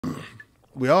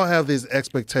we all have these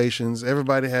expectations.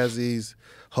 Everybody has these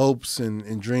hopes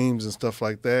and dreams and stuff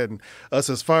like that. And us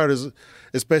as fighters,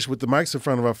 especially with the mics in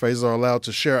front of our faces, are allowed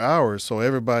to share ours. So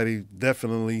everybody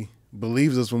definitely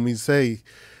believes us when we say,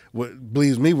 what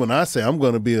believes me when I say I'm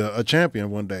going to be a champion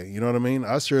one day. You know what I mean?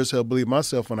 I sure as hell believe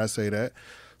myself when I say that.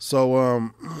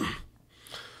 So,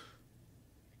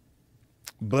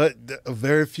 but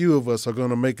very few of us are going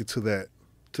to make it to that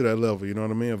level. You know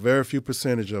what I mean? A very few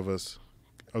percentage of us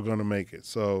are going to make it.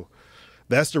 So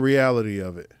that's the reality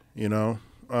of it, you know?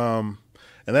 And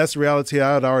that's the reality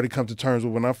I had already come to terms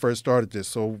with when I first started this.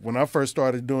 So when I first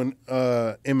started doing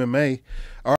MMA,